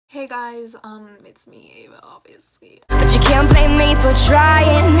Hey guys, it's me, Ava, obviously. But you can't blame me for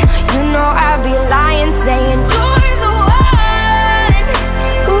trying. You know I'd be lying, saying you're the one.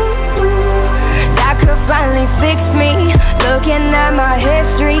 Ooh, that could finally fix me. Looking at my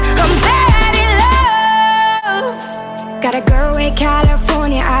history, I'm bad in love. Got a girl with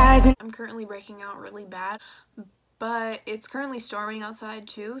California eyes. I'm currently breaking out really bad, but it's currently storming outside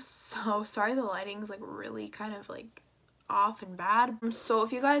too, so sorry the lighting's like really kind of like off and bad. So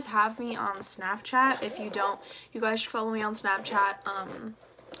if you guys have me on Snapchat, if you don't, you guys should follow me on Snapchat.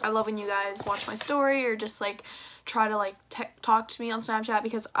 I love when you guys watch my story or just like try to like talk to me on Snapchat,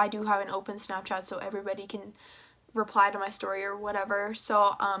 because I do have an open Snapchat so everybody can reply to my story or whatever.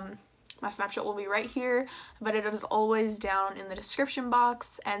 So my Snapchat will be right here, but it is always down in the description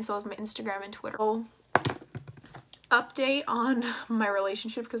box, and so is my Instagram and Twitter. So, update on my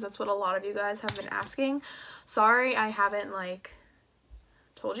relationship, because that's what a lot of you guys have been asking. Sorry I haven't like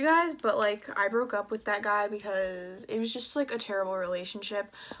told you guys, but like I broke up with that guy because it was just like a terrible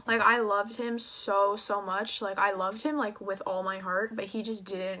relationship. Like I loved him so much, like I loved him like with all my heart, but he just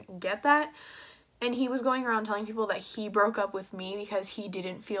didn't get that, and he was going around telling people that he broke up with me because he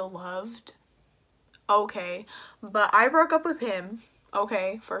didn't feel loved. Okay, but I broke up with him.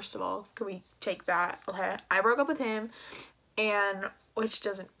 Okay, first of all, can we take that? Okay, I broke up with him, and which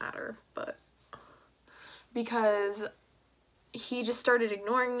doesn't matter, but because he just started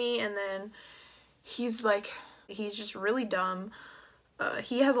ignoring me, and then he's just really dumb.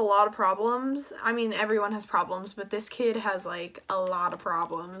 He has a lot of problems. I mean, everyone has problems, but this kid has like a lot of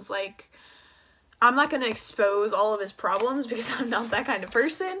problems. Like, I'm not going to expose all of his problems because I'm not that kind of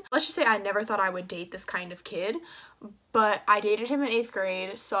person. Let's just say I never thought I would date this kind of kid, but I dated him in 8th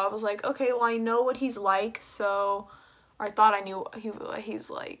grade, so I was like, okay, well, I know what he's like, so, or I thought I knew what he's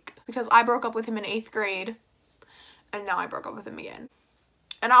like, because I broke up with him in 8th grade, and now I broke up with him again.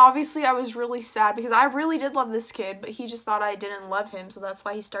 And obviously I was really sad because I really did love this kid, but he just thought I didn't love him, so that's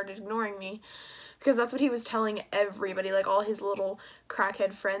why he started ignoring me. Because that's what he was telling everybody, like all his little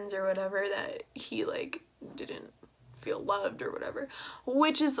crackhead friends or whatever, that he like didn't feel loved or whatever.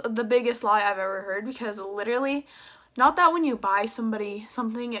 Which is the biggest lie I've ever heard, because literally, not that when you buy somebody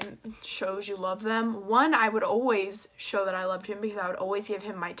something it shows you love them. One, I would always show that I loved him because I would always give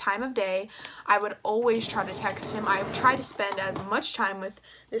him my time of day. I would always try to text him. I would try to spend as much time with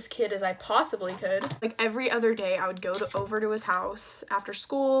this kid as I possibly could. Like every other day I would go over to his house after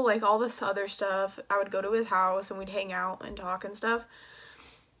school, like all this other stuff. I would go to his house and we'd hang out and talk and stuff.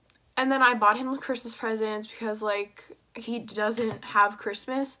 And then I bought him Christmas presents because like he doesn't have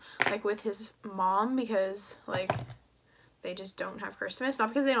Christmas like with his mom, because like they just don't have Christmas. Not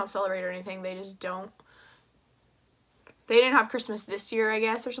because they don't celebrate or anything, they just don't. They didn't have Christmas this year, I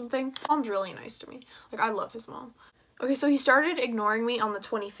guess, or something. Mom's really nice to me. Like, I love his mom. Okay, so he started ignoring me on the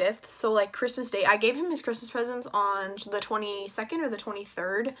 25th. So, like, Christmas Day, I gave him his Christmas presents on the 22nd or the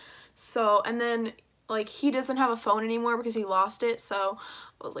 23rd. So, and then, like, he doesn't have a phone anymore because he lost it. So,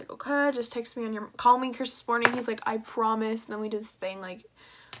 I was like, okay, just text me on your, call me Christmas morning. He's like, I promise. And then we did this thing, like,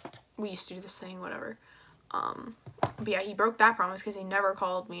 we used to do this thing, whatever. But yeah, he broke that promise because he never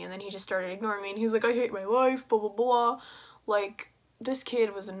called me, and then he just started ignoring me, and he was like, I hate my life, blah, blah, blah. Like, this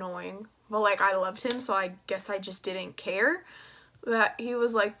kid was annoying, but, like, I loved him, so I guess I just didn't care that he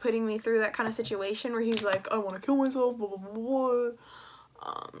was, like, putting me through that kind of situation where he's like, I want to kill myself, blah, blah, blah, blah.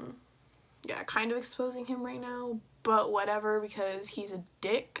 Yeah, kind of exposing him right now, but whatever, because he's a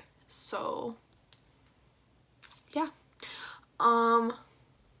dick, so, yeah.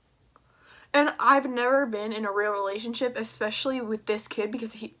 And I've never been in a real relationship, especially with this kid,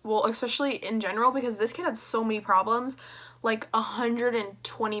 because especially in general, because this kid had so many problems, like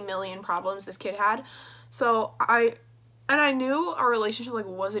 120 million problems this kid had. So I knew our relationship like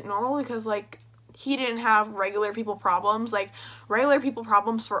wasn't normal because like he didn't have regular people problems. Like regular people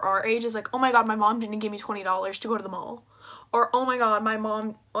problems for our age is like, oh my god, my mom didn't give me $20 to go to the mall, or oh my god, my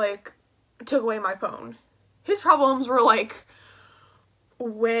mom like took away my phone. His problems were like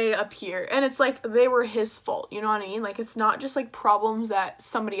way up here, and it's like they were his fault, you know what I mean? Like, it's not just like problems that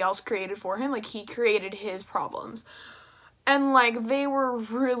somebody else created for him, like he created his problems, and like they were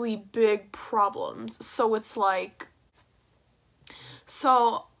really big problems. So it's like,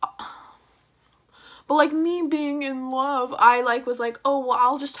 so but like me being in love, I like was like, oh well,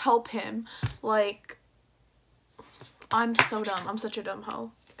 I'll just help him. Like, I'm so dumb. I'm such a dumb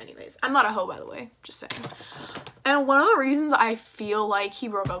hoe. Anyways, I'm not a hoe, by the way, just saying. And one of the reasons I feel like he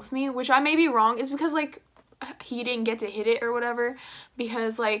broke up with me, which I may be wrong, is because like he didn't get to hit it or whatever,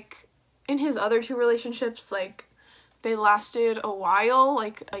 because like in his other 2 relationships, like they lasted a while,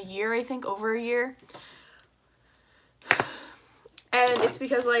 like a year, I think, over a year. And it's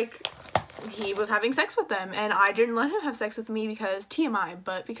because, like, he was having sex with them, and I didn't let him have sex with me because TMI,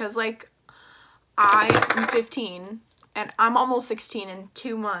 but because, like, I'm 15, and I'm almost 16 in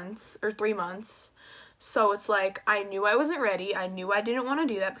 2 months, or 3 months, so it's like, I knew I wasn't ready, I knew I didn't want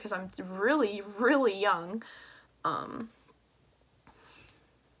to do that because I'm really, really young,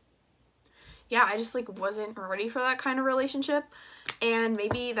 yeah, I just, like, wasn't ready for that kind of relationship, and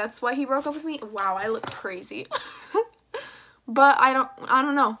maybe that's why he broke up with me. Wow, I look crazy. But I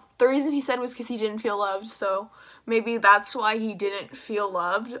don't know. The reason he said was because he didn't feel loved, so maybe that's why he didn't feel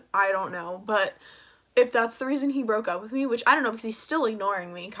loved. I don't know. But if that's the reason he broke up with me, which I don't know, because he's still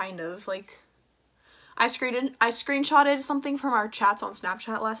ignoring me, kind of. Like, I screenshotted something from our chats on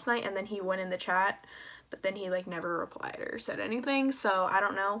Snapchat last night, and then he went in the chat, but then he, like, never replied or said anything, so I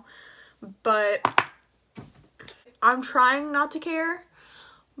don't know. But I'm trying not to care,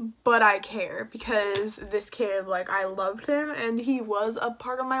 but I care because this kid, like, I loved him and he was a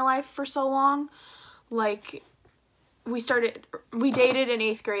part of my life for so long. Like, we dated in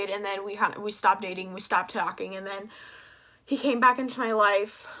 8th grade, and then we stopped dating, we stopped talking, and then he came back into my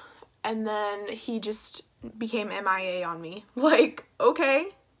life, and then he just became MIA on me. Like, okay,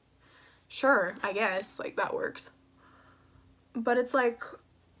 sure, I guess, like, that works. But it's like,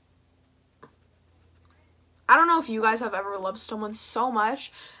 I don't know if you guys have ever loved someone so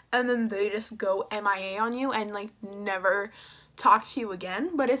much and then they just go MIA on you and, like, never talk to you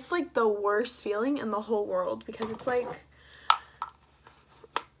again, but it's, like, the worst feeling in the whole world because it's like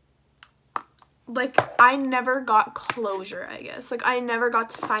I never got closure, I guess. Like, I never got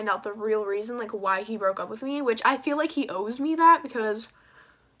to find out the real reason, like, why he broke up with me, which I feel like he owes me that because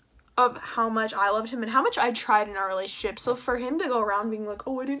of how much I loved him and how much I tried in our relationship. So for him to go around being like,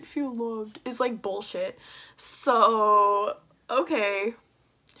 oh, I didn't feel loved, is, like, bullshit. So, okay,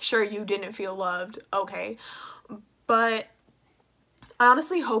 sure, you didn't feel loved, okay, but I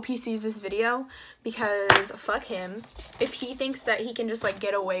honestly hope he sees this video because fuck him. If he thinks that he can just, like,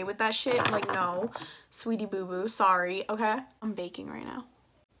 get away with that shit, like, no, sweetie boo-boo, sorry, okay? I'm baking right now.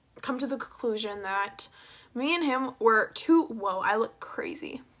 Come to the conclusion that me and him were whoa, I look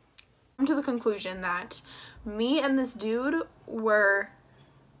crazy. Come to the conclusion that me and this dude were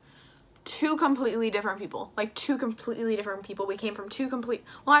two completely different people. Like, two completely different people. We came from well,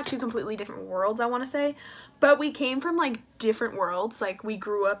 not two completely different worlds, I want to say, but we came from, like, different worlds. Like, we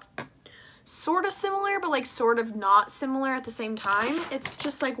grew up sort of similar, but, like, sort of not similar at the same time. It's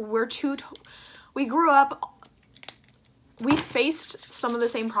just, like, we grew up, we faced some of the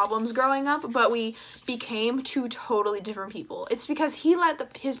same problems growing up, but we became two totally different people. It's because he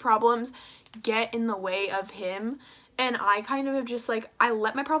let his problems get in the way of him, and I kind of have just, like, I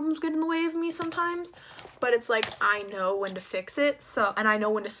let my problems get in the way of me sometimes, but it's like, I know when to fix it, so, and I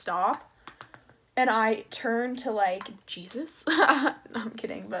know when to stop, and I turn to, like, Jesus. No, I'm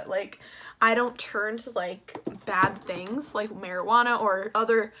kidding, but, like, I don't turn to, like, bad things, like marijuana or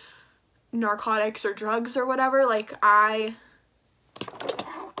other narcotics or drugs or whatever. Like, I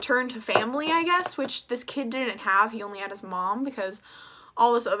turn to family, I guess, which this kid didn't have. He only had his mom because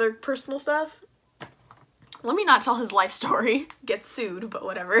all this other personal stuff. Let me not tell his life story. Get sued, but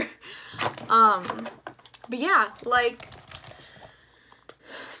whatever. But yeah, like,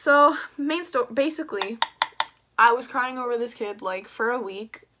 so basically, I was crying over this kid, like, for a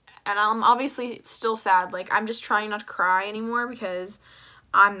week, and I'm obviously still sad. Like, I'm just trying not to cry anymore because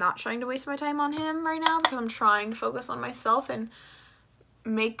I'm not trying to waste my time on him right now because I'm trying to focus on myself and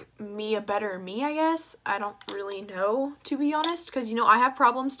make me a better me, I guess. I don't really know, to be honest, because, you know, I have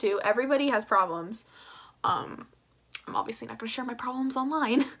problems too. Everybody has problems. I'm obviously not going to share my problems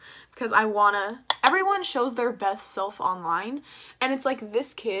online because everyone shows their best self online, and it's like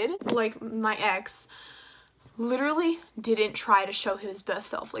this kid, like my ex, literally didn't try to show his best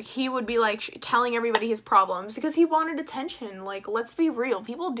self. Like, he would be, like, telling everybody his problems because he wanted attention. Like, let's be real,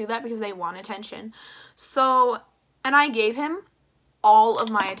 people do that because they want attention. So, and I gave him all of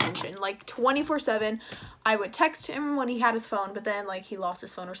my attention, like, 24/7. I would text him when he had his phone, but then, like, he lost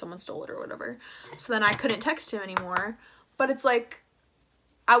his phone or someone stole it or whatever, so then I couldn't text him anymore. But it's like,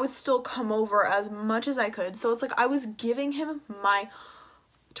 I would still come over as much as I could, so it's like I was giving him my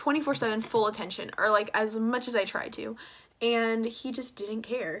 24/7 full attention, or, like, as much as I tried to, and he just didn't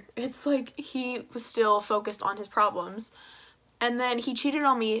care. It's like he was still focused on his problems. And then he cheated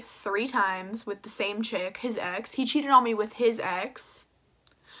on me 3 times with the same chick, his ex. He cheated on me with his ex,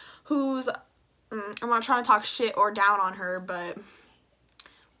 who's, I'm not trying to talk shit or down on her, but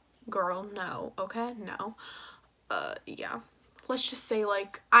girl, no, okay, no. Yeah. Let's just say,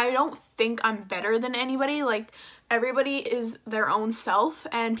 like, I don't think I'm better than anybody. Like, everybody is their own self,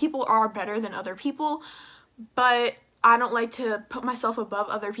 and people are better than other people, but I don't like to put myself above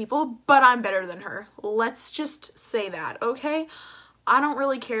other people, but I'm better than her. Let's just say that, okay? I don't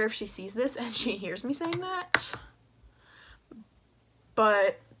really care if she sees this and she hears me saying that.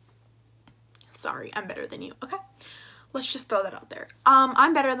 But, sorry, I'm better than you, okay? Let's just throw that out there.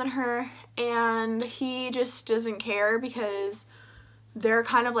 I'm better than her, and he just doesn't care because they're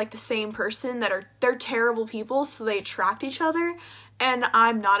kind of like the same person they're terrible people, so they attract each other. And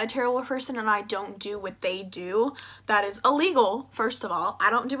I'm not a terrible person, and I don't do what they do. That is illegal, first of all.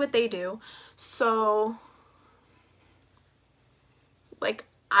 I don't do what they do. So, like,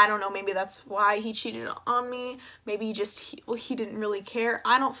 I don't know, maybe that's why he cheated on me. Maybe he didn't really care.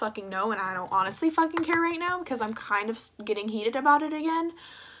 I don't fucking know, and I don't honestly fucking care right now because I'm kind of getting heated about it again.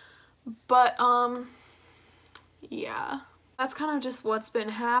 But, yeah. That's kind of just what's been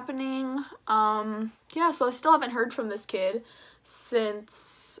happening. Yeah, so I still haven't heard from this kid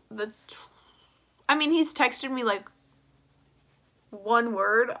since he's texted me like one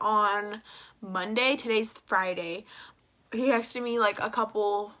word on Monday. Today's Friday. He texted me like a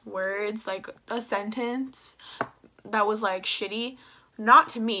couple words, like a sentence that was like shitty. Not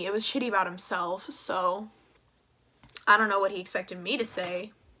to me, it was shitty about himself. So I don't know what he expected me to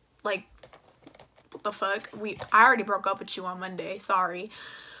say. Like, what the fuck? I already broke up with you on Monday. Sorry.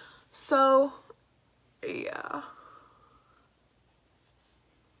 So yeah.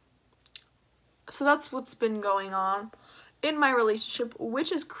 So that's what's been going on in my relationship, which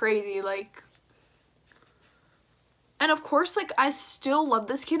is crazy. Like, and of course, like, I still love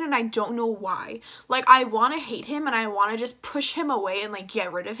this kid and I don't know why. Like, I want to hate him and I want to just push him away and like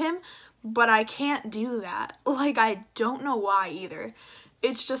get rid of him, but I can't do that. Like, I don't know why either.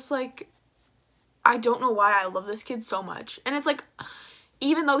 It's just like, I don't know why I love this kid so much. And it's like,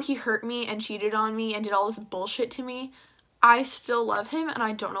 even though he hurt me and cheated on me and did all this bullshit to me, I still love him, and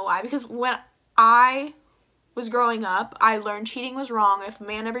I don't know why. Because when I was growing up, I learned cheating was wrong. If a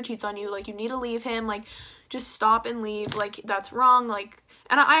man ever cheats on you, like, you need to leave him. Like, just stop and leave. Like, that's wrong. Like,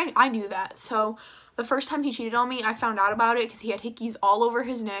 and I knew that. So the first time he cheated on me, I found out about it because he had hickeys all over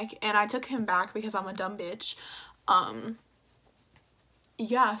his neck, and I took him back because I'm a dumb bitch.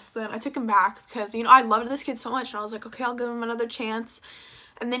 Yes, then I took him back because, you know, I loved this kid so much, and I was like, okay, I'll give him another chance.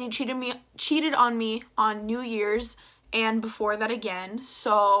 And then he cheated on me on New Year's, and before that again.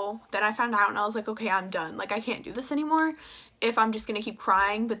 So then I found out, and I was like, okay, I'm done. Like, I can't do this anymore if I'm just gonna keep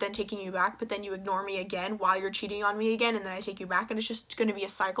crying but then taking you back, but then you ignore me again while you're cheating on me again, and then I take you back, and it's just gonna be a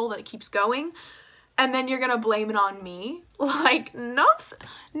cycle that keeps going, and then you're gonna blame it on me. Like, no, sweetie,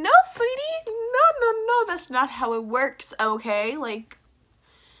 no, that's not how it works, okay? Like,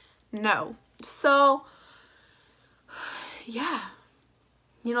 no. So yeah,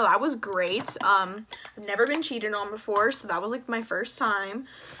 you know, that was great. I've never been cheated on before, so that was like my first time.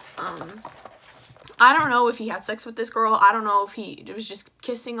 I don't know if he had sex with this girl. I don't know if he was just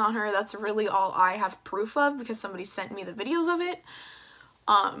kissing on her. That's really all I have proof of because somebody sent me the videos of it.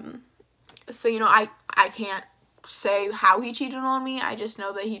 So, you know, I can't say how he cheated on me. I just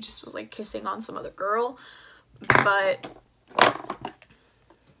know that he just was like kissing on some other girl. But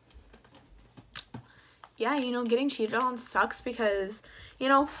yeah, you know, getting cheated on sucks because, you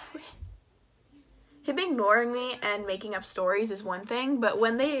know, him ignoring me and making up stories is one thing, but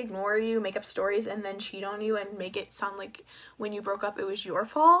when they ignore you, make up stories, and then cheat on you and make it sound like when you broke up it was your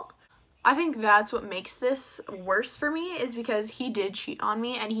fault, I think that's what makes this worse for me, is because he did cheat on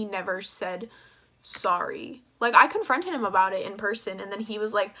me and he never said sorry. Like, I confronted him about it in person, and then he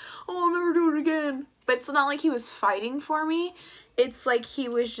was like, oh, I'll never do it again. But it's not like he was fighting for me. It's like he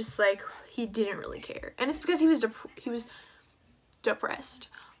was just like, he didn't really care. And it's because he was depressed,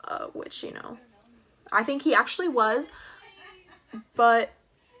 which, you know, I think he actually was, but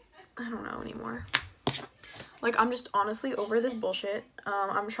I don't know anymore. Like, I'm just honestly over this bullshit.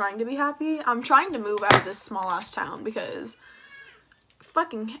 I'm trying to be happy. I'm trying to move out of this small ass town because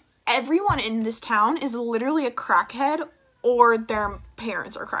fucking everyone in this town is literally a crackhead or their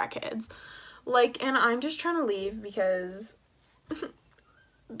parents are crackheads. Like, and I'm just trying to leave because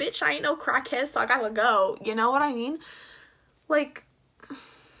bitch, I ain't no crackhead, so I gotta go. You know what I mean? Like,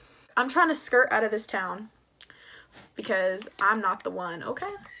 I'm trying to skirt out of this town because I'm not the one,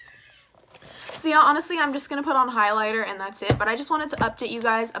 okay? So yeah, honestly, I'm just gonna put on highlighter and that's it. But I just wanted to update you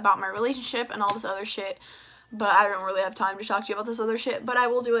guys about my relationship and all this other shit. But I don't really have time to talk to you about this other shit. But I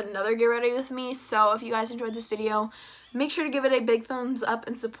will do another Get Ready With Me. So if you guys enjoyed this video, make sure to give it a big thumbs up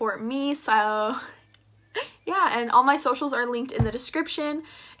and support me. So yeah, and all my socials are linked in the description.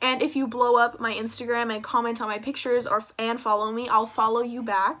 And if you blow up my Instagram and comment on my pictures and follow me, I'll follow you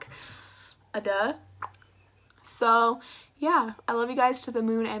back. Duh. So yeah, I love you guys to the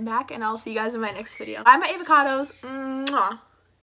moon and back, and I'll see you guys in my next video. Bye, my avocados. Mwah.